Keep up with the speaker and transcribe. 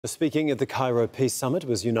Speaking at the Cairo Peace Summit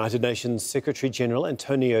was United Nations Secretary-General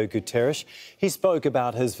Antonio Guterres. He spoke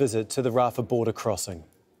about his visit to the Rafah border crossing.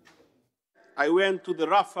 I went to the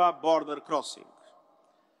Rafah border crossing.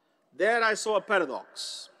 There I saw a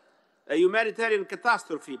paradox, a humanitarian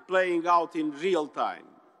catastrophe playing out in real time.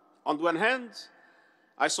 On the one hand,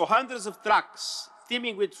 I saw hundreds of trucks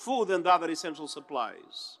teeming with food and other essential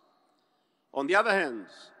supplies. On the other hand,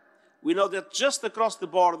 we know that just across the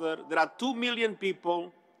border there are 2 million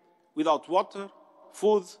people without water,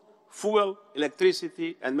 food, fuel,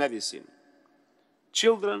 electricity, and medicine.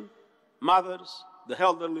 Children, mothers, the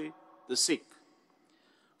elderly, the sick.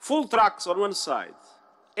 Full trucks on one side,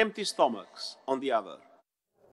 empty stomachs on the other.